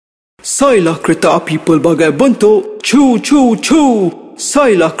Sailah kereta api pelbagai bentuk. Cu cu cu.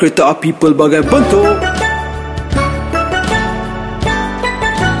 Sailah kereta api pelbagai bentuk.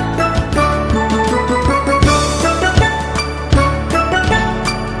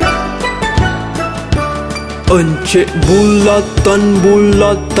 Encik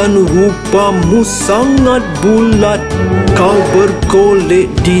bulatan-bulatan, rupamu sangat bulat. Kau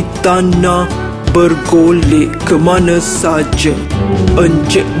bergolek di tanah, bergolek ke mana saja.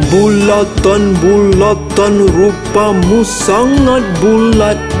 Encik bulatan-bulatan, rupamu sangat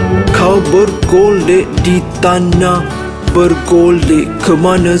bulat. Kau bergolek di tanah, bergolek ke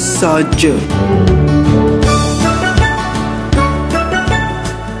mana saja.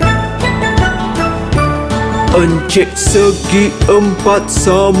 Encik segi empat,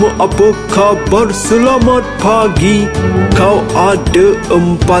 sama apa khabar? Selamat pagi. Kau ada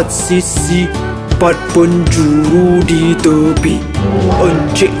empat sisi, empat penjuru di tepi.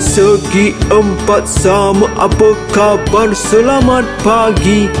 Encik segi empat, sama apa khabar? Selamat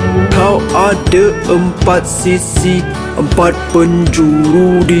pagi. Kau ada empat sisi, empat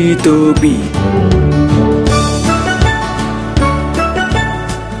penjuru di tepi.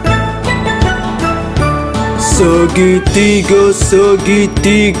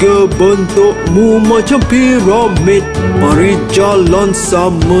 Segitiga bentukmu macam piramid. Mari jalan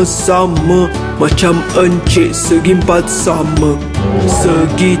sama-sama macam encik segi empat sama.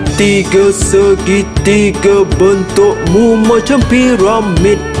 Segitiga bentukmu macam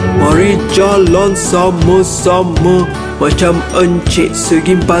piramid. Mari jalan sama-sama macam encik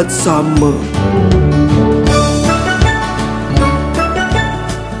segi empat sama.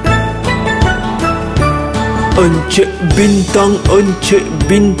 Encik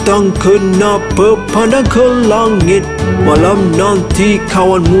bintang, kenapa pandang ke langit? Malam nanti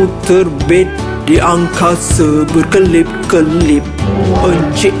kawanmu terbit di angkasa berkelip-kelip.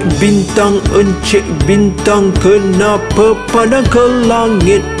 Encik bintang, kenapa pandang ke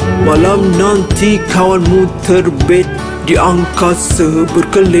langit? Malam nanti kawanmu terbit di angkasa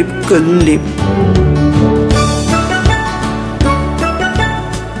berkelip-kelip.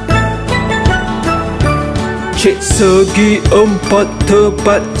 Encik segi empat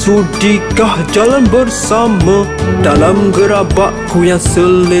tepat, sudikah jalan bersama dalam gerabakku yang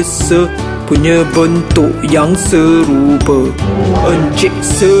selesa, punya bentuk yang serupa? Encik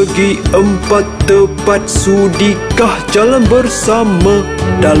segi empat tepat, sudikah jalan bersama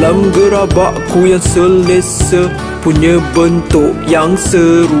dalam gerabakku yang selesa, punya bentuk yang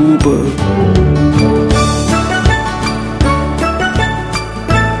serupa?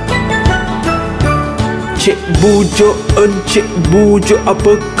 Encik bujuk,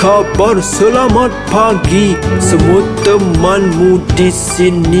 apa khabar? Selamat pagi. Semua temanmu di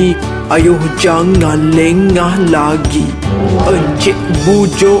sini, ayuh jangan lengah lagi. Encik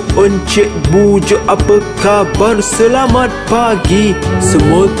bujuk, apa khabar? Selamat pagi.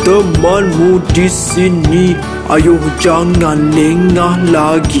 Semua temanmu di sini, ayuh jangan lengah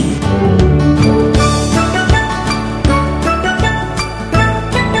lagi.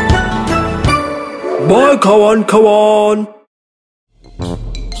 Bye kawan-kawan.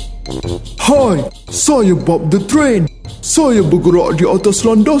 Hai, saya Bob the Train. Saya bergerak di atas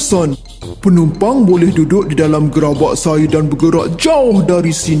landasan. Penumpang boleh duduk di dalam gerabak saya dan bergerak jauh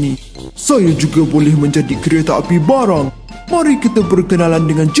dari sini. Saya juga boleh menjadi kereta api barang. Mari kita berkenalan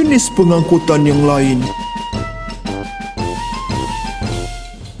dengan jenis pengangkutan yang lain.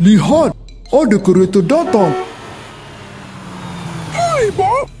 Lihat, ada kereta datang. Hai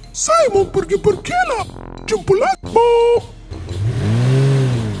Bob, saya mau pergi berkelak. Jumpalah Bob.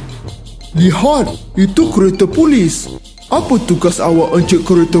 Lihat, itu kereta polis. Apa tugas awak, encik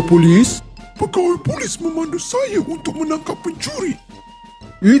kereta polis? Pegawai polis memandu saya untuk menangkap pencuri.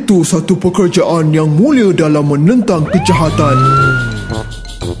 Itu satu pekerjaan yang mulia dalam menentang kejahatan.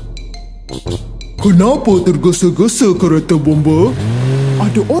 Kenapa tergesa-gesa kereta bomba?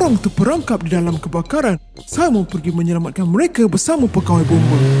 Ada orang terperangkap di dalam kebakaran. Saya mau pergi menyelamatkan mereka bersama pegawai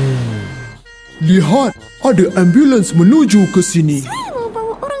bomba. Lihat, ada ambulans menuju ke sini. Saya mau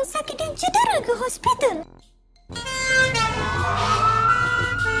bawa orang sakit dan cedera ke hospital.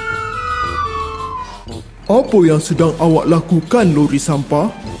 Apa yang sedang awak lakukan, lori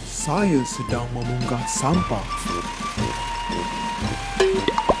sampah? Saya sedang memunggah sampah.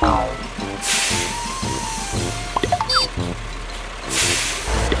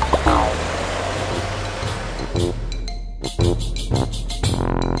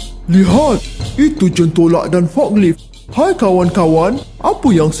 Lihat, itu jentolak dan forklift. Hai kawan-kawan, apa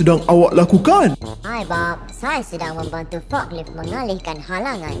yang sedang awak lakukan? Hai Bob, saya sedang membantu forklift mengalihkan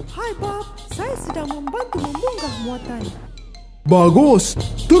halangan. Hai Bob, saya sedang membantu memunggah muatan. Bagus,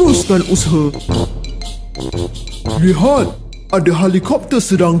 teruskan usaha. Lihat, ada helikopter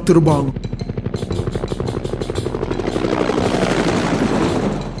sedang terbang.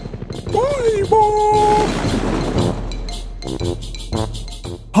 Bye, Bob.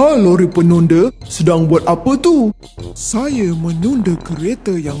 Hai lori penunda, sedang buat apa tu? Saya menunda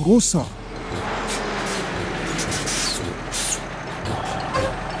kereta yang rosak.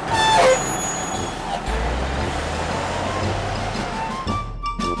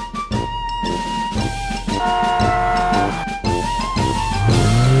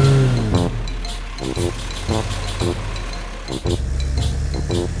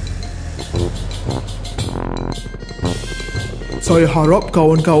 Saya harap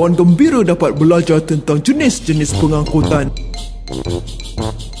kawan-kawan gembira dapat belajar tentang jenis-jenis pengangkutan.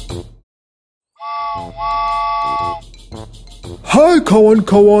 Hai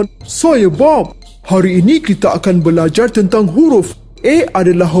kawan-kawan, saya Bob. Hari ini kita akan belajar tentang huruf. A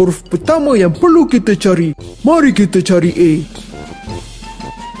adalah huruf pertama yang perlu kita cari. Mari kita cari A.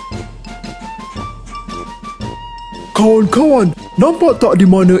 Kawan-kawan, nampak tak di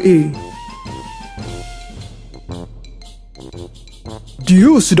mana A?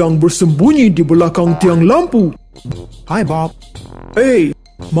 Dia sedang bersembunyi di belakang tiang lampu. Hai Bob.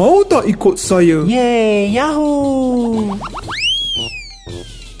 Mau tak ikut saya? Yeay, yahoo!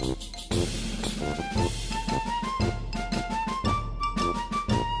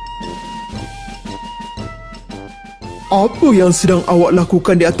 Apa yang sedang awak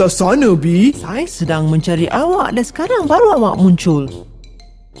lakukan di atas sana, B? Saya sedang mencari awak dan sekarang baru awak muncul.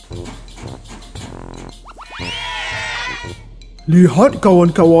 Lihat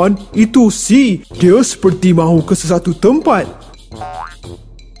kawan-kawan, itu C. Dia seperti mahu ke sesuatu tempat.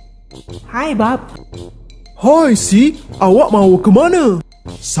 Hai Bob. Hai C, awak mahu ke mana?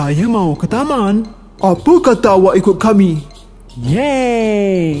 Saya mau ke taman. Apa kata awak ikut kami?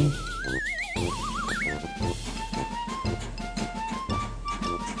 Yeay!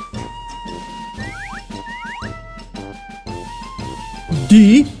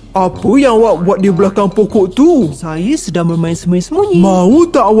 D, apa yang awak buat di belakang pokok tu? Saya sedang bermain sembunyi-sembunyi. Mahu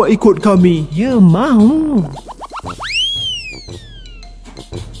tak awak ikut kami? Ya, mahu.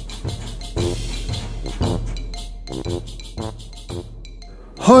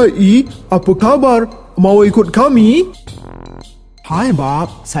 Hai E, apa khabar? Mahu ikut kami? Hai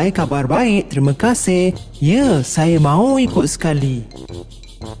Bob, saya kabar baik, terima kasih. Ya, saya mahu ikut sekali.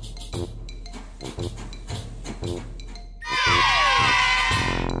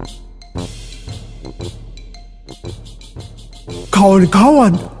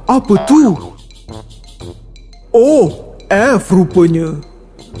 Kawan-kawan, apa tu? Oh, F rupanya.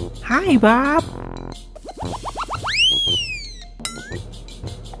 Hai Bob.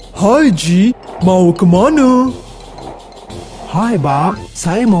 Hai G, mau ke mana? Hai Bob,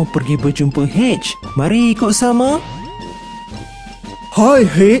 saya mau pergi berjumpa H. Mari ikut sama. Hai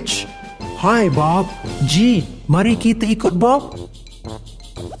H. Hai Bob. G, mari kita ikut Bob.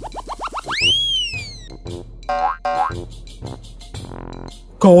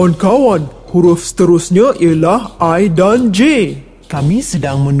 Kawan-kawan, huruf seterusnya ialah I dan J. Kami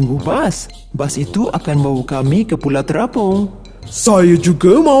sedang menunggu bas. Bas itu akan bawa kami ke Pulau Terapung. Saya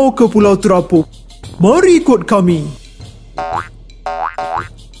juga mau ke Pulau Terapung. Mari ikut kami.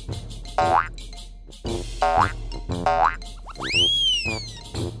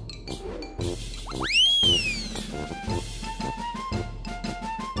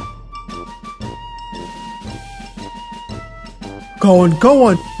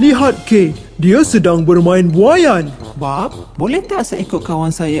 Kawan-kawan, lihat K. Dia sedang bermain buaian. Bob, boleh tak saya ikut kawan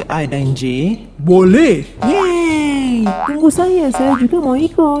saya I dan J? Boleh. Yeay! Tunggu saya juga mau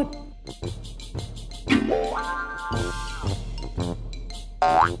ikut.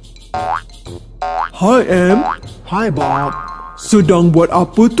 Hai M. Hai Bob. Sedang buat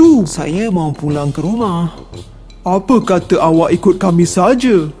apa tu? Saya mau pulang ke rumah. Apa kata awak ikut kami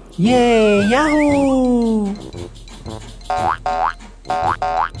saja? Yeay! Yahoo!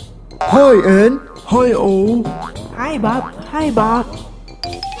 Hai N. Hai O. Hai Bob. Hai Bob.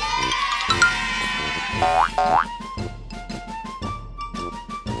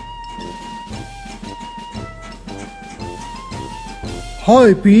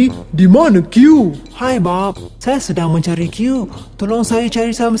 Hai P. Di mana Q? Hai Bob. Saya sedang mencari Q. Tolong saya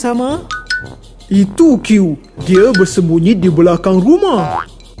cari sama-sama. Itu Q. Dia bersembunyi di belakang rumah.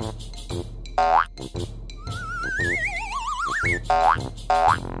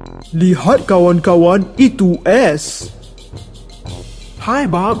 Lihat kawan-kawan, itu S. Hai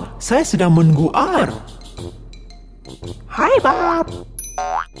Bob, saya sedang menunggu R. Hai Bob.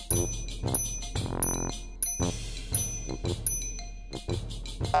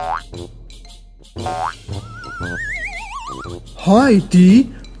 Hai T,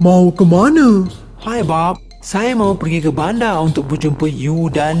 mau ke mana? Hai Bob, saya mau pergi ke bandar untuk berjumpa U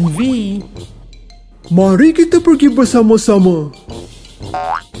dan V. Mari kita pergi bersama-sama.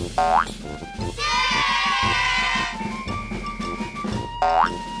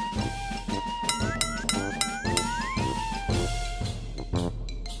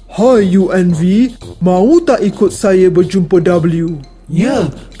 Hai U and V, mau tak ikut saya berjumpa W?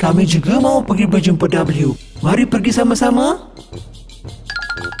 Ya, kami juga mau pergi berjumpa W. Mari pergi sama-sama.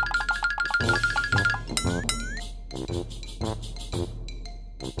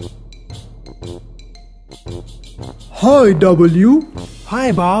 Hai W.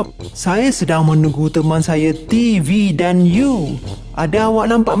 Hai Bob, saya sedang menunggu teman saya T, V dan U. Ada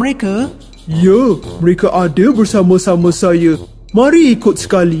awak nampak mereka? Ya, mereka ada bersama-sama saya. Mari ikut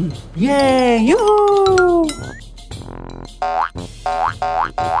sekali. Yeay, yuhuu!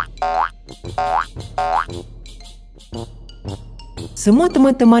 Semua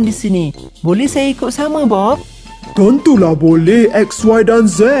teman-teman di sini, boleh saya ikut sama Bob? Tentulah boleh X, Y dan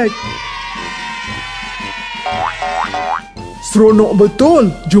Z. Seronok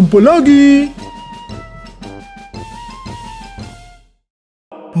betul. Jumpa lagi.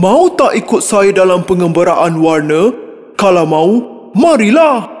 Mau tak ikut saya dalam pengembaraan warna? Kalau mau,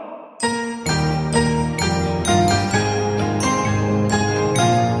 marilah.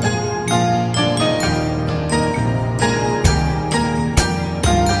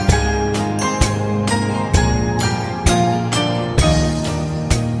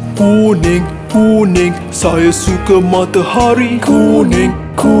 Kuning, kuning, saya suka matahari. Kuning,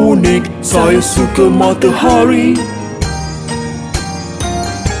 kuning, saya suka matahari.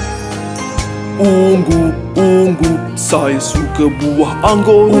 Ungu, ungu, saya suka buah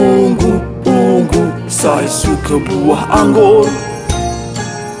anggur. Ungu, ungu, saya suka buah anggur.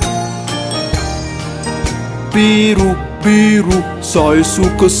 Biru, biru, saya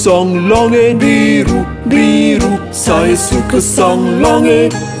suka sang langit. Biru, biru, saya suka sang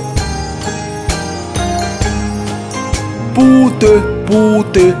langit. Putih,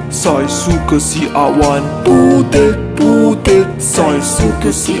 putih, saya suka si awan. Putih, putih, saya suka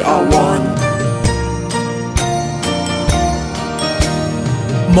si awan.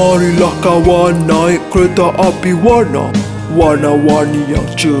 Marilah kawan naik kereta api warna-warni yang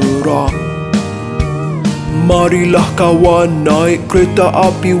cerah. Marilah kawan naik kereta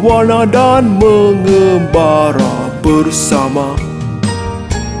api warna dan mengembara bersama.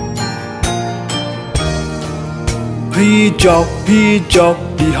 Hijau, hijau,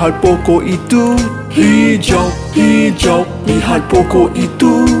 lihat pokok itu. Hijau, hijau, lihat pokok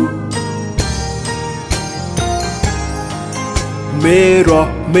itu. Merah,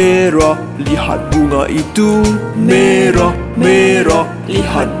 merah, lihat bunga itu. Merah, merah,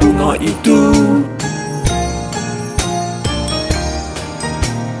 lihat bunga itu.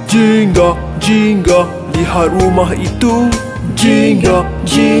 Jingga, jingga, lihat rumah itu. Jingga,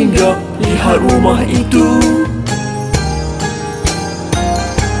 jingga, lihat rumah itu.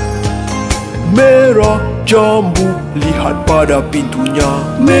 Merah jambu, lihat pada pintunya.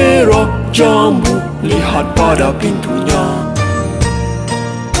 Merah jambu, lihat pada pintunya.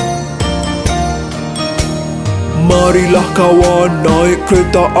 Marilah kawan naik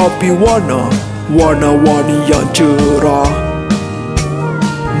kereta api warna-warni yang cerah.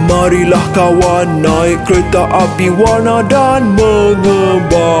 Marilah kawan naik kereta api warna dan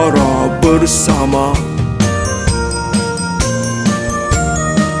mengembara bersama.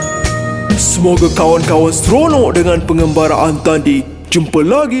 Semoga kawan-kawan seronok dengan pengembaraan tadi. Jumpa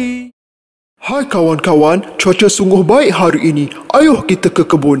lagi. Hai kawan-kawan, cuaca sungguh baik hari ini. Ayuh kita ke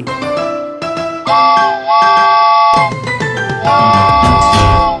kebun.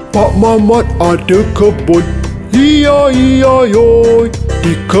 Pak Mamat ada kebun. Iya, iya, yoi.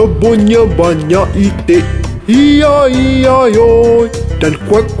 Di kebunnya banyak itik. Iya, iya, yoi. Dan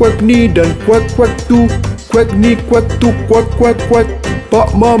kuek-kuek ni dan kuek-kuek tu. Kuek ni, kuek tu, kuek-kuek, kuek.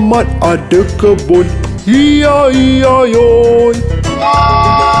 Pak Mamat ada kebun. Iya, iya, yoi.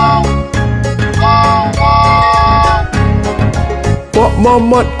 Pak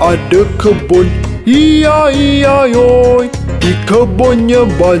Mamat ada kebun. Iya, iya, yoi. Di kebunnya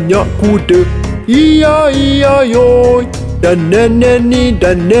banyak kuda. Iya, iya, yoi. Dan nenek ni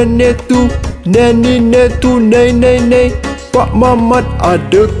dan nenek tu. Nenek tu, nenek. Pak Mamat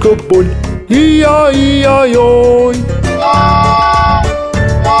ada kebun. Iya, iya, yoi.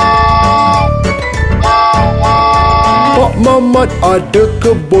 Pak Mamat ada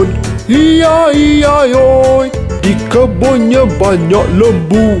kebun. Iya, iya, yoi. Di kebunnya banyak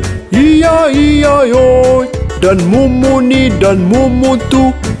lembu. Iya, iya, yoi. Dan mumu ni dan mumu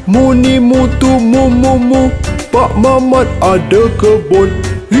tu. Muni mutu mu mu mu, Pak Mamat ada kebun.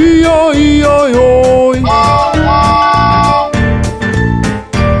 Iya iya yoi.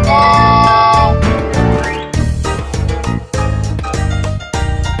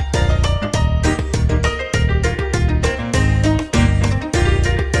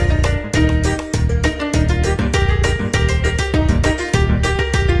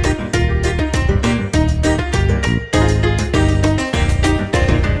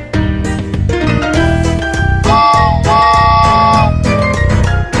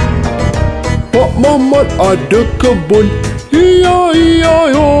 Mamat ada kebun. Iya iya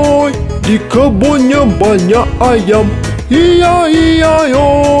yoi. Di kebunnya banyak ayam. Iya iya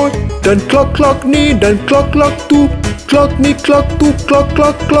yoi. Dan klak-klak ni dan klak-klak tu. Klak ni klak tu klak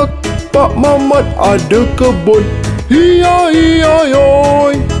klak klak. Pak Mamat ada kebun. Iya iya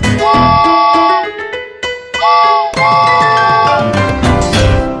yoi.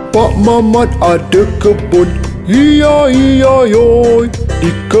 Pak Mamat ada kebun. Iya iya yoi. Di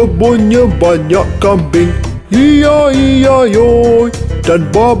kebunnya banyak kambing. Iya iya yoi. Dan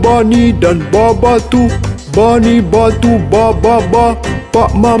baba ni dan baba tu. Bani batu baba ba.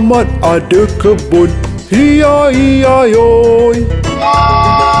 Pak Mamat ada kebun. Iya iya yoi.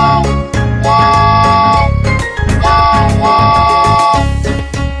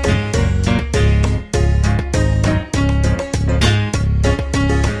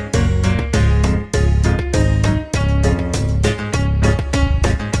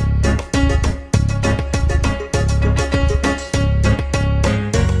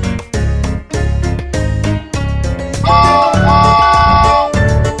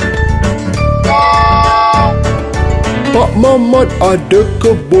 Pak Mamat ada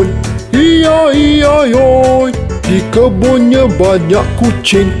kebun. Iya iya yoi. Di kebunnya banyak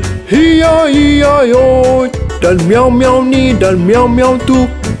kucing. Iya iya yoi. Dan miau miau ni dan miau miau tu.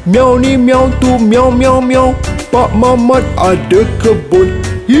 Miau ni miau tu miau miau miau. Pak Mamat ada kebun.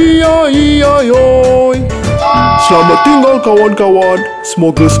 Iya iya yoi. Selamat tinggal kawan-kawan.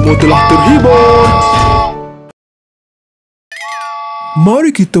 Semoga semua telah terhibur.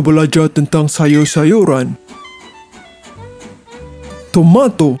 Mari kita belajar tentang sayur-sayuran.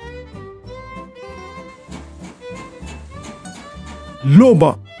 Tomato,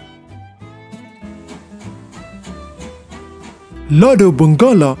 lobak, lada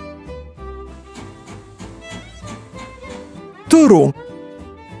benggala, terung,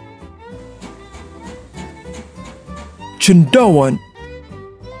 cendawan,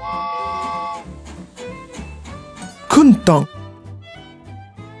 kentang,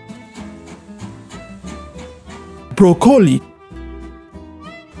 brokoli,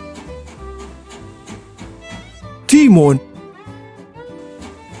 timun,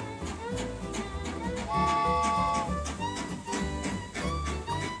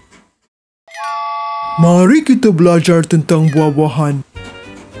 mari kita belajar tentang buah-buahan.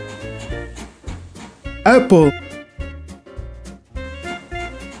 Apple,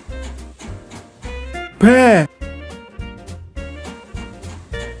 pear,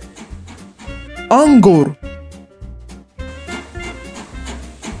 anggur,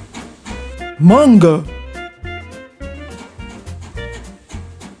 mangga,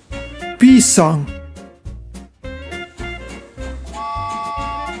 pisang,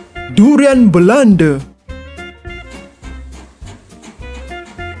 durian Belanda,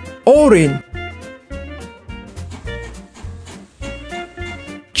 orange,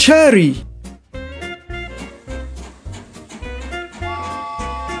 cherry,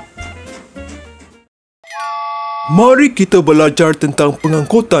 mari kita belajar tentang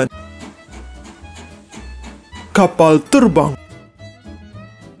pengangkutan. Kapal terbang,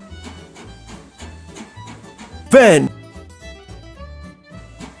 van,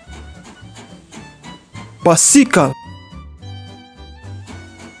 basikal,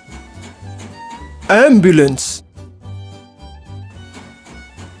 ambulans,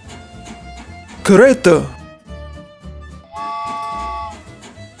 kereta,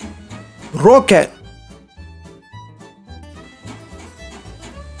 roket,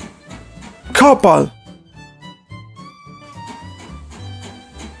 kapal,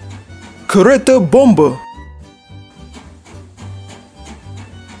 kereta bomba,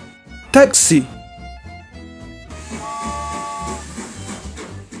 taksi.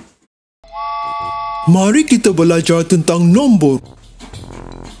 Mari kita belajar tentang nombor.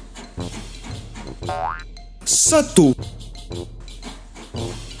 1,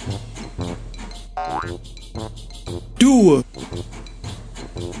 2,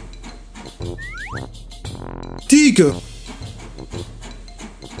 3,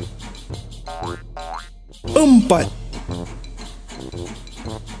 4,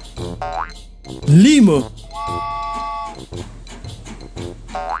 5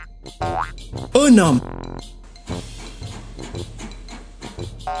 6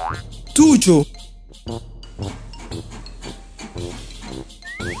 7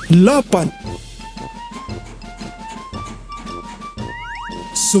 8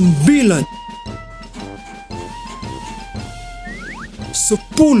 9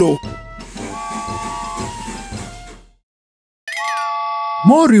 10.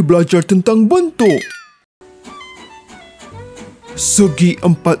 Mari belajar tentang bentuk. Segi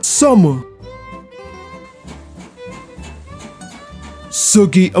 4 sama.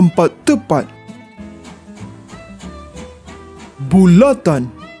 Segi 4 tepat. Bulatan.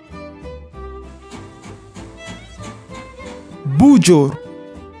 Bujur.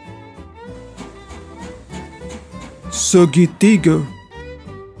 Segi 3.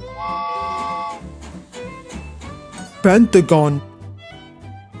 Pentagon.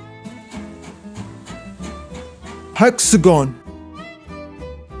 Hexagon.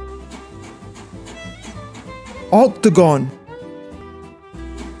 Octagon.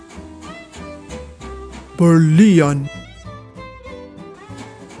 Berlian.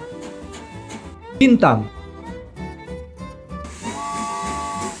 Bintang.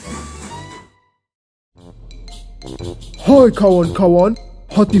 Hai kawan-kawan,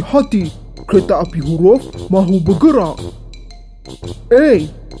 hati-hati, kereta api huruf mahu bergerak. A,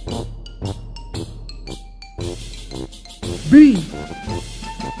 B,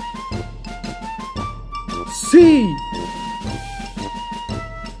 C,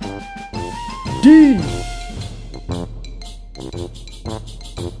 D,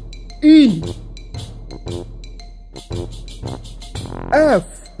 E, F,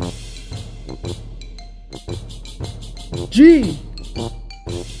 G,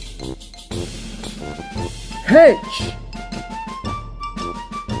 H,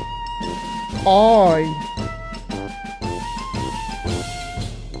 I,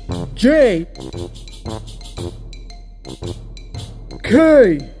 J, K,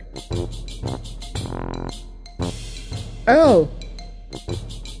 L,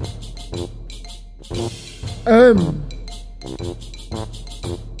 M,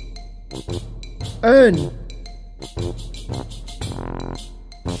 N,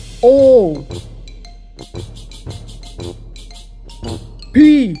 O,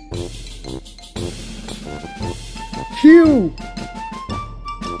 P, Q,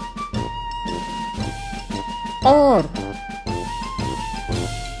 R,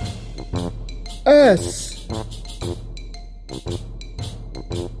 S,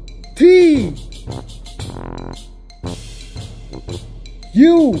 T,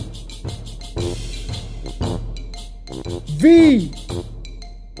 U, V,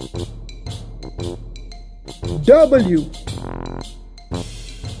 W,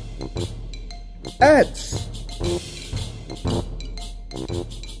 X,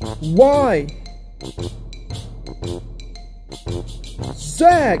 Y, Z,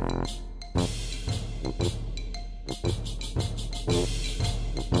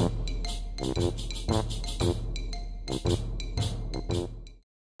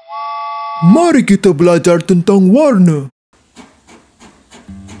 Mari kita belajar tentang warna.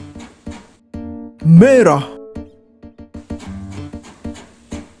 Merah,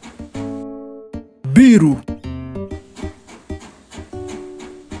 biru,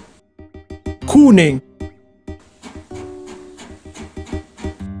 kuning,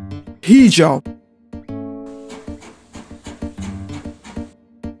 hijau,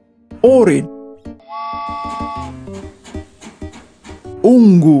 oranye,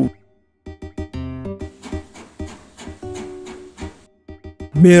 ungu,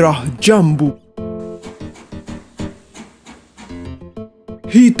 merah jambu,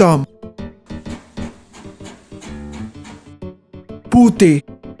 hitam, putih,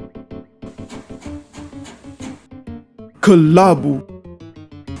 kelabu.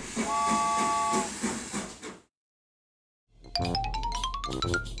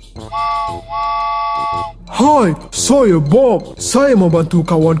 Hai, saya Bob. Saya membantu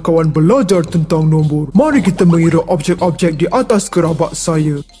kawan-kawan belajar tentang nombor. Mari kita mengira objek-objek di atas gerabak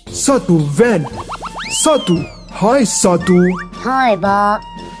saya. 1. Van. 1. Hai 1. Hai, Bob.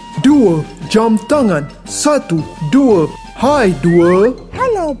 2. Jam tangan. 1, 2. Hai 2.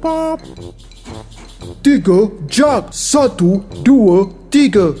 Hello, Bob. 3. Jug. 1, 2,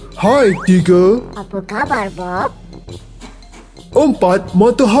 3. Hai 3. Apa khabar, Bob? 4.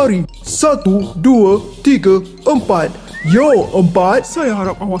 Matahari. 1, 2, 3, 4. Yo 4. Saya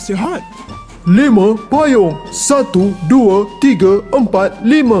harap awak sihat. 5. Payung. 1, 2, 3, 4,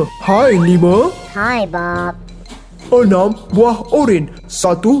 5. Hai 5. Hai, Bob. 6. Buah oren.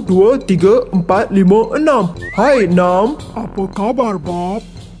 1, 2, 3, 4, 5, 6. Hai 6. Apa khabar, Bob?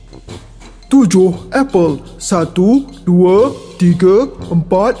 7. Apple. 1, 2, 3,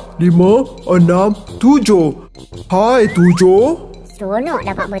 4, 5, 6, 7. Hai 7. Seronok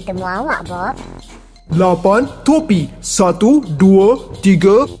dapat bertemu awak, Bob. 8. Topi. 1, 2,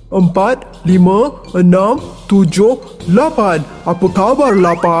 3, 4, 5, 6, 7, 8. Apa khabar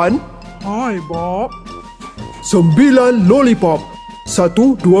 8? Hai, Bob. 9. Lollipop.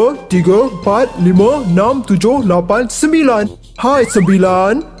 1, 2, 3, 4, 5, 6, 7, 8, 9. Hai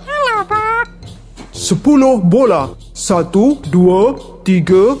 9. Hello, Bob. 10. Bola. 1, 2,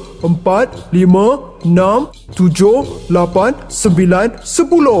 3, 4, 5, 6, 7, 8, 9,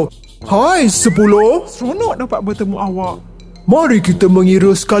 10. Hai 10. Seronok dapat bertemu awak. Mari kita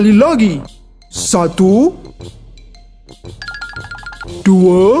mengira sekali lagi. 1,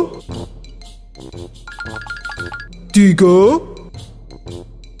 2, 3,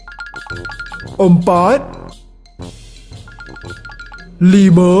 4,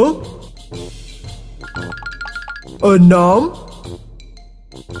 5, 6,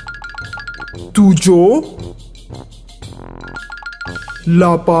 7,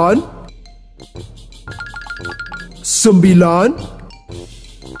 8, 9,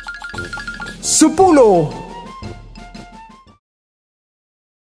 10.